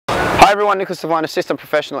Hi everyone, Nicholas Devine, Assistant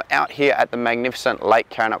Professional out here at the magnificent Lake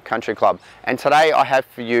Carrinup Country Club. And today I have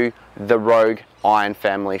for you the Rogue iron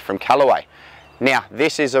family from Callaway. Now,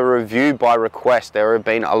 this is a review by request. There have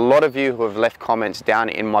been a lot of you who have left comments down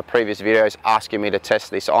in my previous videos asking me to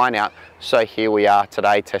test this iron out. So here we are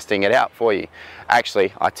today testing it out for you.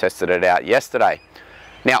 Actually, I tested it out yesterday.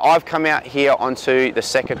 Now, I've come out here onto the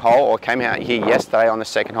second hole, or came out here yesterday on the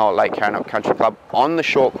second hole at Lake Carrinup Country Club on the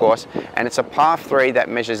short course, and it's a par 3 that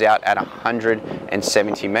measures out at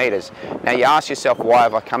 170 meters. Now, you ask yourself, why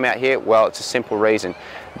have I come out here? Well, it's a simple reason.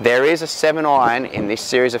 There is a 7 iron in this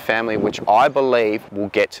series of family which I believe will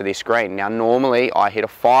get to this green. Now, normally I hit a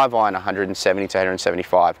 5 iron 170 to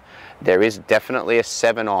 175. There is definitely a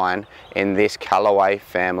 7 iron in this Callaway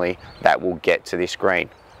family that will get to this green.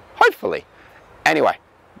 Hopefully. Anyway,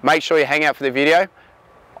 make sure you hang out for the video.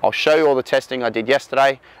 I'll show you all the testing I did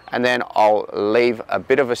yesterday, and then I'll leave a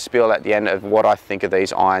bit of a spiel at the end of what I think of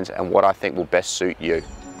these irons and what I think will best suit you.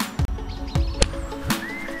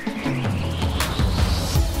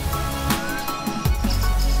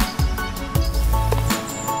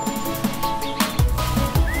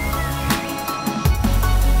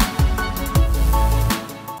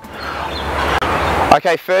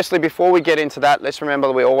 Okay, firstly, before we get into that, let's remember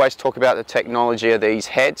that we always talk about the technology of these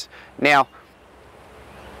heads. Now,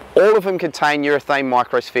 all of them contain urethane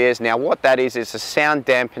microspheres. Now, what that is a sound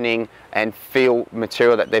dampening and feel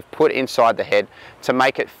material that they've put inside the head to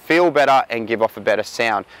make it feel better and give off a better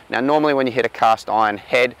sound. Now, normally when you hit a cast iron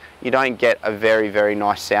head, you don't get a very, very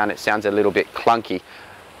nice sound. It sounds a little bit clunky.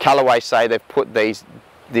 Callaway say they've put the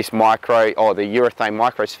urethane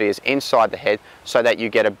microspheres inside the head so that you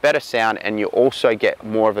get a better sound and you also get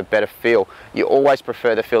more of a better feel. You always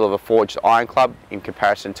prefer the feel of a forged iron club in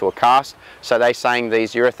comparison to a cast, so they're saying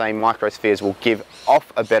these urethane microspheres will give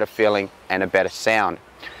off a better feeling and a better sound.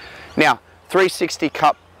 Now, 360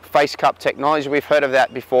 cup face cup technology, we've heard of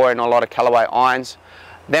that before in a lot of Callaway irons.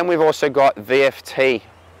 Then we've also got VFT,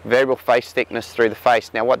 variable face thickness through the face.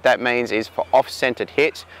 Now, what that means is for off-centered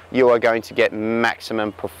hits, you are going to get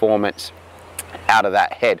maximum performance out of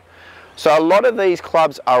that head. So a lot of these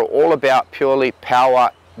clubs are all about purely power,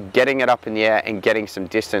 getting it up in the air and getting some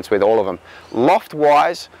distance with all of them. Loft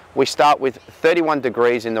wise, we start with 31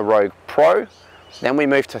 degrees in the Rogue Pro, then we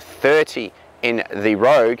move to 30 in the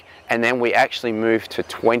Rogue, and then we actually move to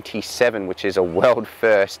 27, which is a world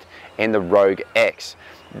first in the Rogue X.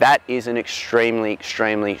 That is an extremely,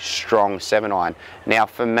 extremely strong 7 iron. Now,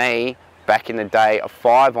 for me, back in the day, a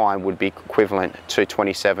 5 iron would be equivalent to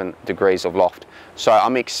 27 degrees of loft. So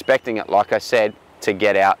I'm expecting it, like I said, to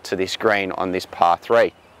get out to this green on this par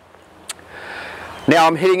 3. Now,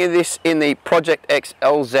 I'm hitting this in the Project X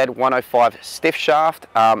LZ105 stiff shaft.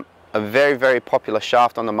 A very, very popular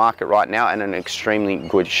shaft on the market right now, and an extremely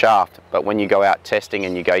good shaft. But when you go out testing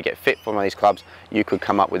and you go get fit for one of these clubs, you could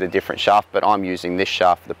come up with a different shaft, but I'm using this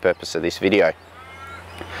shaft for the purpose of this video.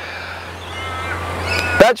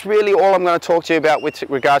 That's really all I'm going to talk to you about with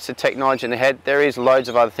regards to technology in the head. There is loads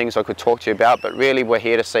of other things I could talk to you about, but really we're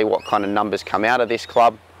here to see what kind of numbers come out of this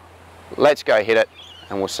club. Let's go hit it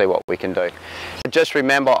and we'll see what we can do. Just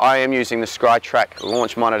remember, I am using the SkyTrack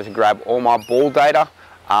launch monitor to grab all my ball data.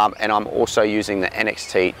 And I'm also using the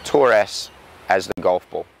NXT Tour S as the golf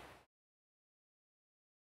ball.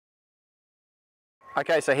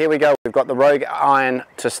 Okay, so here we go. We've got the Rogue iron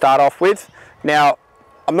to start off with. Now,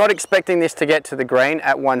 I'm not expecting this to get to the green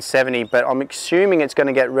at 170, but I'm assuming it's going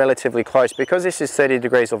to get relatively close. Because this is 30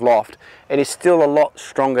 degrees of loft, it is still a lot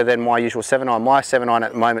stronger than my usual 7 iron. My 7 iron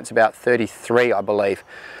at the moment is about 33, I believe.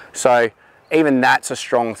 So even that's a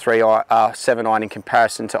strong 7 iron in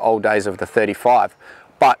comparison to old days of the 35.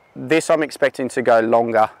 But this I'm expecting to go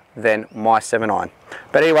longer than my 7 iron.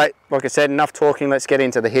 But anyway, like I said, enough talking, let's get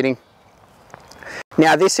into the hitting.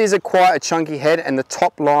 Now, this is quite a chunky head and the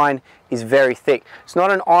top line is very thick. It's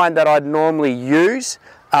not an iron that I'd normally use,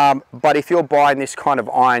 but if you're buying this kind of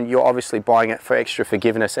iron, you're obviously buying it for extra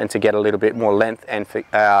forgiveness and to get a little bit more length and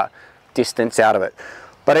distance out of it.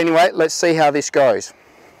 But anyway, let's see how this goes.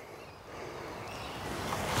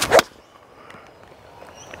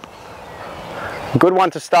 Good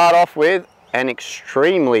one to start off with, and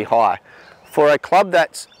extremely high. For a club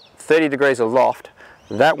that's 30 degrees of loft,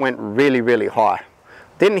 that went really, really high.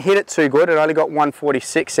 Didn't hit it too good, it only got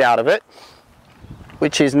 146 out of it,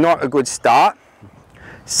 which is not a good start.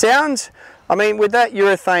 Sounds, I mean, with that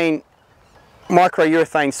urethane,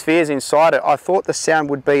 micro-urethane spheres inside it, I thought the sound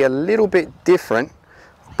would be a little bit different,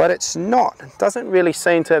 but it's not. It doesn't really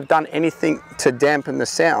seem to have done anything to dampen the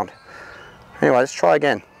sound. Anyway, let's try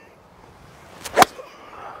again.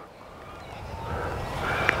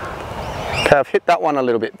 Okay, I've hit that one a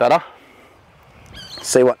little bit better.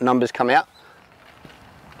 See what numbers come out.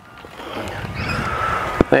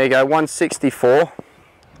 There you go, 164.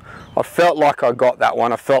 I felt like I got that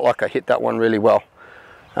one. I felt like I hit that one really well.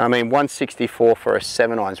 I mean, 164 for a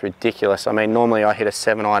 7-iron is ridiculous. I mean, normally I hit a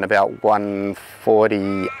 7-iron about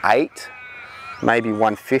 148, maybe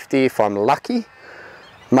 150 if I'm lucky.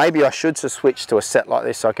 Maybe I should switch to a set like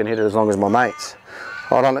this so I can hit it as long as my mates.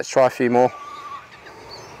 Hold on, let's try a few more.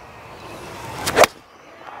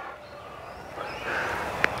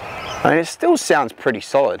 I mean, it still sounds pretty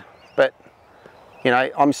solid, but you know,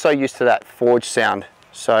 I'm so used to that forged sound,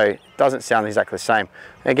 so it doesn't sound exactly the same.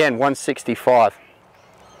 Again, 165.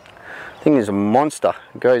 Thing is a monster.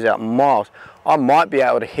 It goes out miles. I might be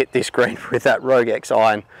able to hit this green with that Rogue X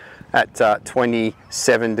iron at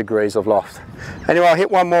 27 degrees of loft. Anyway, I'll hit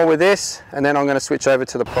one more with this and then I'm going to switch over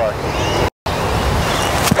to the Pro.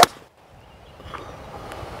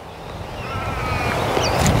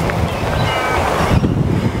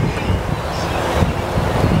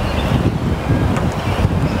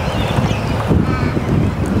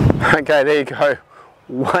 Okay, there you go,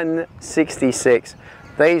 166.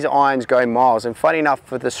 These irons go miles, and funny enough,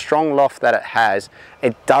 for the strong loft that it has,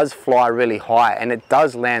 it does fly really high and it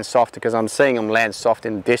does land soft, because I'm seeing them land soft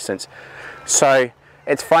in the distance. So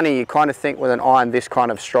it's funny, you kind of think with an iron this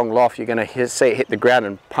kind of strong loft you're going to see it hit the ground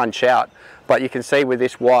and punch out, but you can see with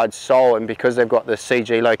this wide sole, and because they've got the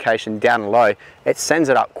CG location down low, it sends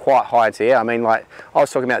it up quite high into the air. I mean, like I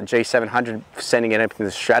was talking about the G700 sending it up in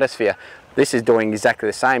the stratosphere. This is doing exactly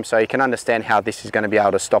the same, so you can understand how this is going to be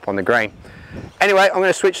able to stop on the green. Anyway, I'm going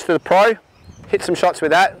to switch to the Pro, hit some shots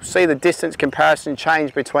with that, see the distance comparison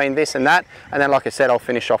change between this and that, and then like I said, I'll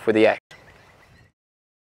finish off with the X.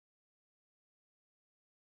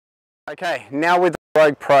 Okay, now with the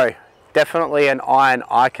Rogue Pro, definitely an iron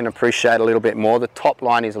I can appreciate a little bit more. The top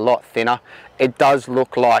line is a lot thinner. It does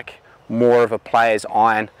look like more of a player's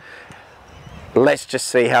iron. Let's just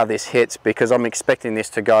see how this hits, because I'm expecting this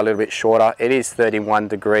to go a little bit shorter. It is 31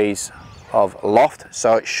 degrees of loft,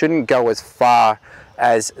 so it shouldn't go as far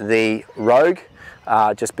as the Rogue,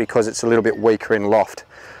 just because it's a little bit weaker in loft.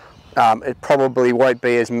 It probably won't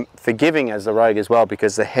be as forgiving as the Rogue as well,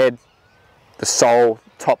 because the head, the sole,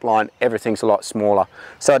 top line, everything's a lot smaller.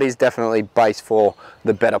 So it is definitely base for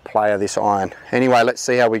the better player, this iron. Anyway, let's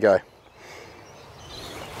see how we go.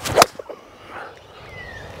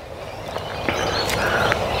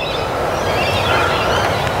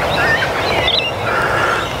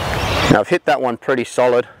 Now I've hit that one pretty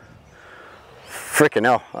solid. Frickin'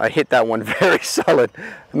 hell, I hit that one very solid.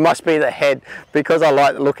 It must be the head, because I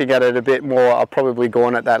like looking at it a bit more. I've probably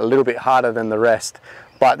gone at that a little bit harder than the rest.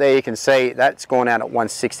 But there you can see that's gone out at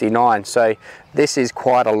 169. So this is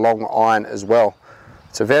quite a long iron as well.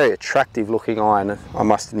 It's a very attractive looking iron, I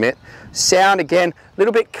must admit. Sound, again, a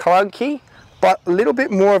little bit clunky, but a little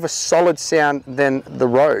bit more of a solid sound than the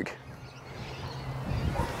Rogue.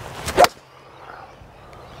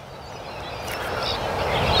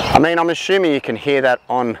 I mean, I'm assuming you can hear that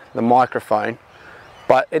on the microphone,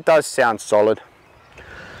 but it does sound solid.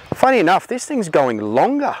 Funny enough, this thing's going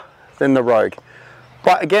longer than the Rogue.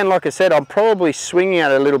 But again, like I said, I'm probably swinging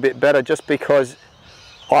at it a little bit better just because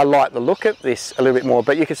I like the look of this a little bit more.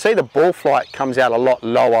 But you can see the ball flight comes out a lot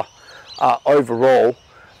lower overall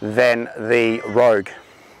than the Rogue.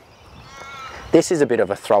 This is a bit of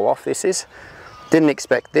a throw off, this is. Didn't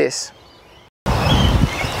expect this.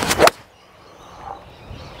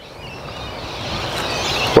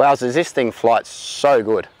 Wowzers, this thing flights so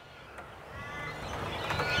good.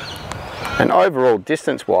 And overall,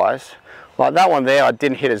 distance-wise, like that one there, I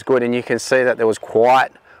didn't hit as good, and you can see that there was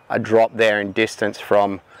quite a drop there in distance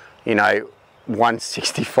from, you know,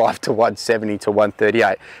 165 to 170 to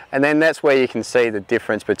 138. And then that's where you can see the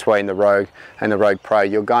difference between the Rogue and the Rogue Pro.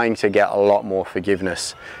 You're going to get a lot more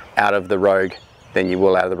forgiveness out of the Rogue than you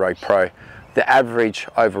will out of the Rogue Pro. The average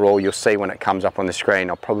overall, you'll see when it comes up on the screen,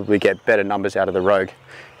 I'll probably get better numbers out of the Rogue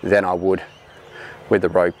than I would with the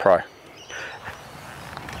Rogue Pro.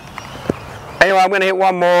 Anyway, I'm going to hit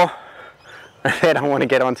one more, and then I want to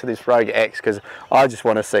get onto this Rogue X, because I just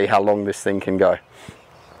want to see how long this thing can go.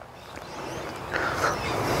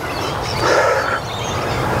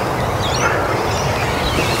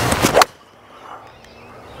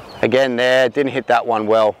 Again there, didn't hit that one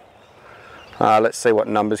well. Let's see what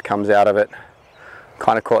numbers comes out of it.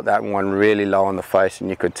 Kind of caught that one really low on the face, and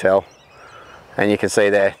you could tell. And you can see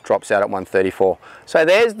there, drops out at 134. So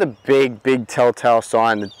there's the big telltale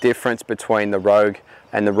sign, the difference between the Rogue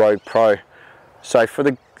and the Rogue Pro. So for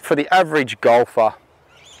the average golfer,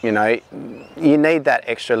 you know, you need that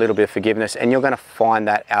extra little bit of forgiveness, and you're going to find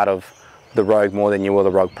that out of the Rogue more than you will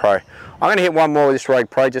the Rogue Pro. I'm going to hit one more with this Rogue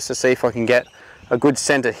Pro just to see if I can get a good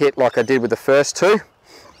centered hit like I did with the first two.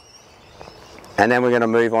 And then we're going to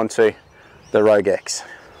move on to the Rogue X.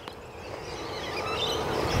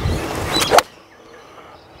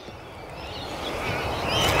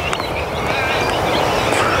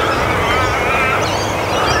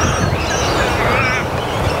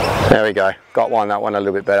 There we go, got that one a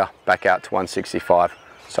little bit better, back out to 165.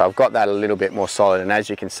 So I've got that a little bit more solid, and as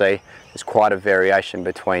you can see, there's quite a variation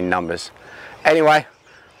between numbers. Anyway,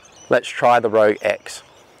 let's try the Rogue X.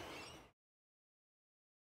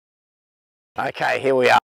 Okay, here we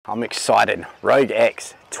are. I'm excited. Rogue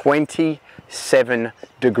X, 27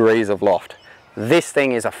 degrees of loft. This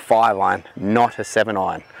thing is a 5-iron, not a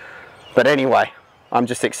 7-iron. But anyway, I'm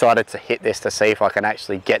just excited to hit this to see if I can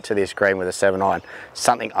actually get to this green with a 7-iron.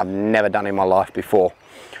 Something I've never done in my life before.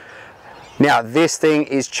 Now, this thing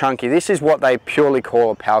is chunky. This is what they purely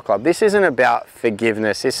call a power club. This isn't about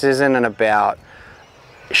forgiveness. This isn't about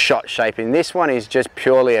shot shaping. This one is just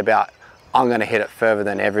purely about, I'm going to hit it further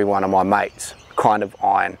than every one of my mates kind of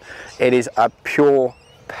iron. It is a pure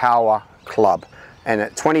power club. And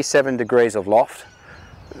at 27 degrees of loft,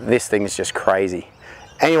 this thing is just crazy.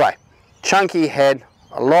 Anyway, chunky head,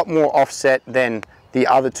 a lot more offset than the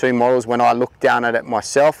other two models when I look down at it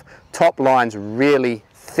myself. Top line's really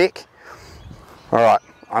thick. All right,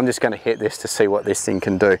 I'm just going to hit this to see what this thing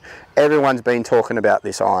can do. Everyone's been talking about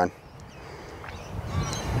this iron.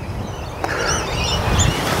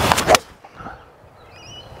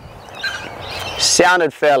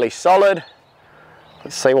 Sounded fairly solid.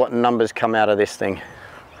 Let's see what numbers come out of this thing.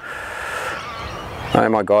 Oh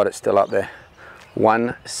my God, it's still up there.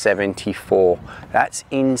 174. That's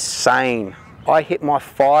insane. I hit my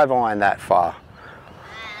 5-iron that far.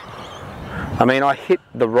 I mean, I hit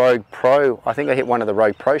the Rogue Pro. I think I hit one of the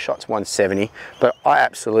Rogue Pro shots 170, but I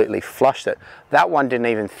absolutely flushed it. That one didn't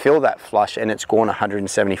even feel that flush, and it's gone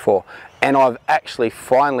 174. And I've actually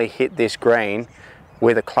finally hit this green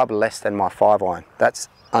with a club less than my 5-iron. That's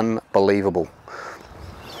unbelievable.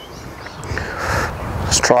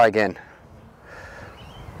 Let's try again.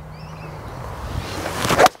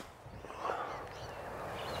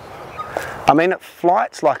 I mean, it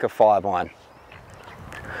flights like a 5-iron.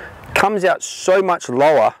 Comes out so much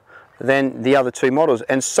lower than the other two models,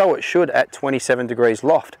 and so it should at 27 degrees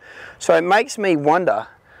loft. So it makes me wonder,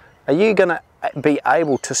 are you going to be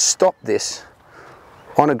able to stop this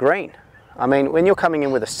on a green? I mean, when you're coming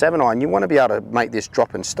in with a 7-iron, you want to be able to make this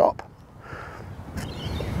drop and stop.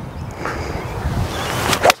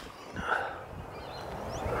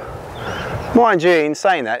 Mind you, in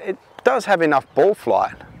saying that, it does have enough ball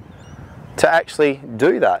flight to actually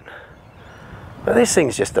do that. But this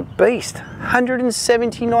thing's just a beast.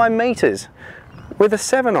 179 meters with a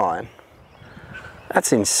 7-iron.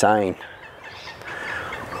 That's insane.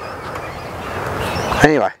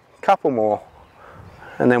 Anyway, a couple more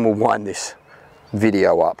and then we'll wind this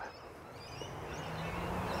video up.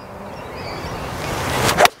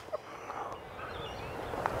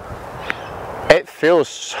 It feels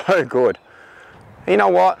so good. You know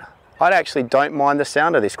what? I actually don't mind the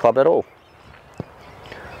sound of this club at all.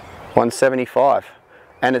 175,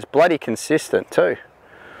 and it's bloody consistent too.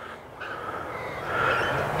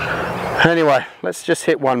 Anyway, let's just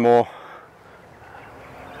hit one more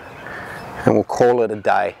and we'll call it a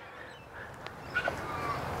day.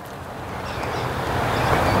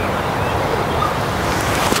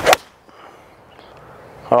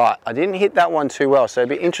 All right, I didn't hit that one too well, so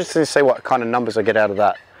it'd be interesting to see what kind of numbers I get out of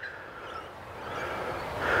that.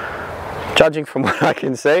 Judging from what I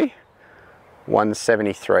can see,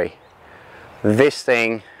 173. This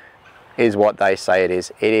thing is what they say it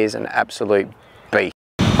is. It is an absolute beast.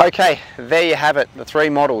 Okay, there you have it, the three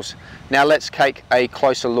models. Now let's take a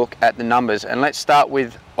closer look at the numbers, and let's start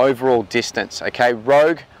with overall distance. Okay,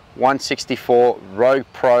 Rogue 164, Rogue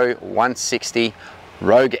Pro 160,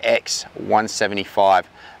 Rogue X 175.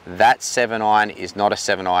 That 7-iron is not a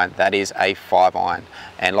 7-iron, that is a 5-iron.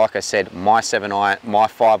 And like I said, my 7-iron, my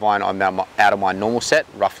 5-iron I'm out of my normal set,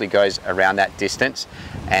 roughly goes around that distance.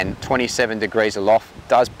 And 27 degrees aloft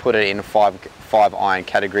does put it in a 5-iron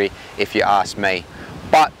category if you ask me.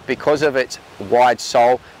 But because of its wide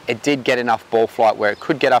sole, it did get enough ball flight where it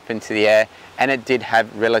could get up into the air, and it did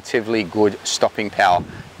have relatively good stopping power.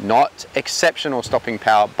 Not exceptional stopping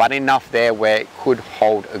power, but enough there where it could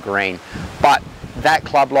hold a green. But that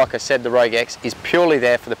club, like I said, the Rogue X, is purely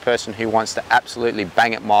there for the person who wants to absolutely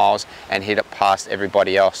bang it miles and hit it past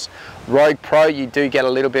everybody else. Rogue Pro, you do get a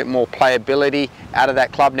little bit more playability out of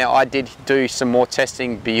that club. Now, I did do some more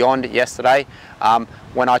testing beyond yesterday.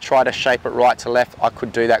 When I try to shape it right to left, I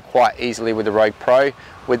could do that quite easily with the Rogue Pro.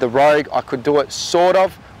 With the Rogue, I could do it sort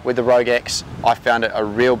of with the Rogue X, I found it a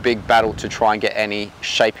real big battle to try and get any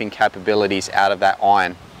shaping capabilities out of that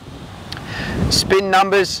iron. Spin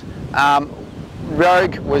numbers,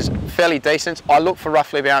 Rogue was fairly decent. I look for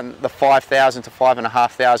roughly about the 5,000 to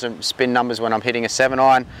 5,500 spin numbers when I'm hitting a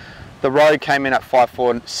 7-iron. The Rogue came in at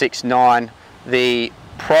 5,469. The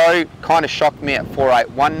Pro kind of shocked me at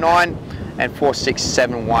 4,819 and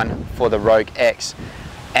 4,671 for the Rogue X.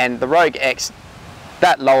 And the Rogue X,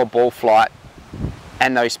 that lower ball flight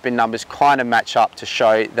and those spin numbers kind of match up to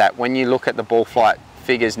show that when you look at the ball flight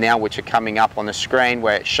figures now, which are coming up on the screen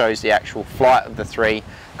where it shows the actual flight of the three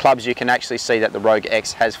clubs, you can actually see that the Rogue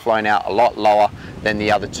X has flown out a lot lower than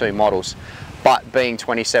the other two models. But being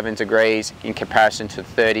 27 degrees in comparison to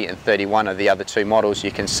 30 and 31 of the other two models,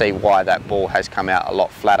 you can see why that ball has come out a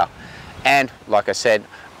lot flatter. And like I said,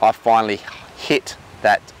 I finally hit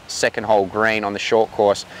that second hole green on the short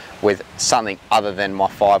course with something other than my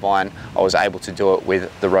 5-iron. I was able to do it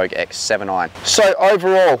with the Rogue X 7-iron. So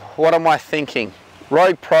overall, what am I thinking?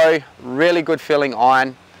 Rogue Pro, really good feeling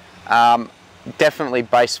iron. Definitely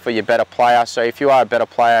based for your better player. So if you are a better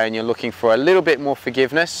player and you're looking for a little bit more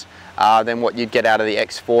forgiveness than what you'd get out of the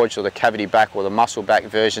X Forged or the cavity back or the muscle back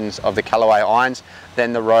versions of the Callaway irons,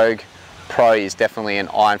 then the Rogue Pro is definitely an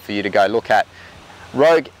iron for you to go look at.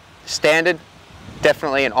 Rogue Standard,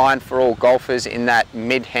 definitely an iron for all golfers in that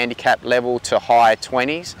mid handicap level to high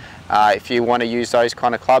 20s. If you want to use those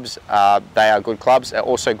kind of clubs, they are good clubs. They're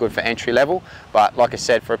also good for entry level, but like I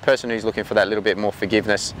said, for a person who's looking for that little bit more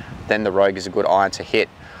forgiveness, then the Rogue is a good iron to hit.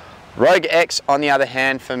 Rogue X, on the other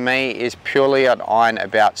hand, for me is purely an iron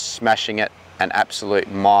about smashing it an absolute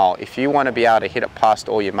mile. If you want to be able to hit it past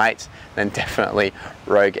all your mates, then definitely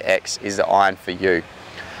Rogue X is the iron for you.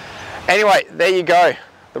 Anyway, there you go.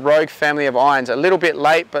 The Rogue family of irons. A little bit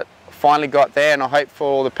late, but finally got there, and I hope for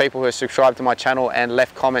all the people who have subscribed to my channel and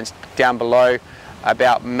left comments down below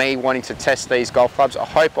about me wanting to test these golf clubs, I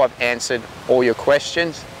hope I've answered all your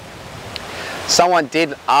questions. Someone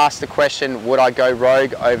did ask the question, would I go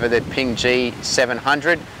Rogue over the Ping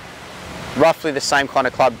G700? Roughly the same kind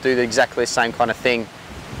of club, do exactly the same kind of thing.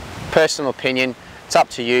 Personal opinion, it's up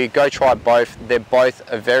to you. Go try both. They're both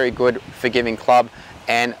a very good forgiving club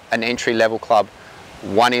and an entry level club.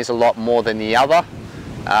 One is a lot more than the other,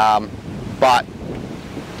 but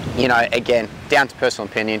you know, again, down to personal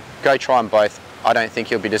opinion. Go try them both. I don't think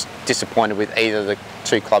you'll be just disappointed with either of the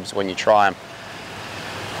two clubs when you try them.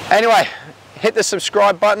 Anyway, hit the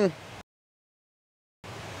subscribe button.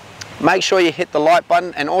 Make sure you hit the like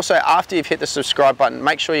button, and also after you've hit the subscribe button,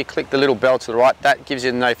 make sure you click the little bell to the right. That gives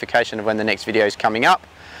you the notification of when the next video is coming up.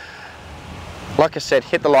 Like I said,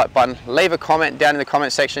 hit the like button, leave a comment down in the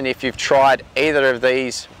comment section if you've tried either of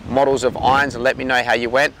these models of irons and let me know how you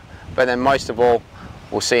went. But then most of all,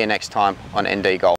 we'll see you next time on ND Golf.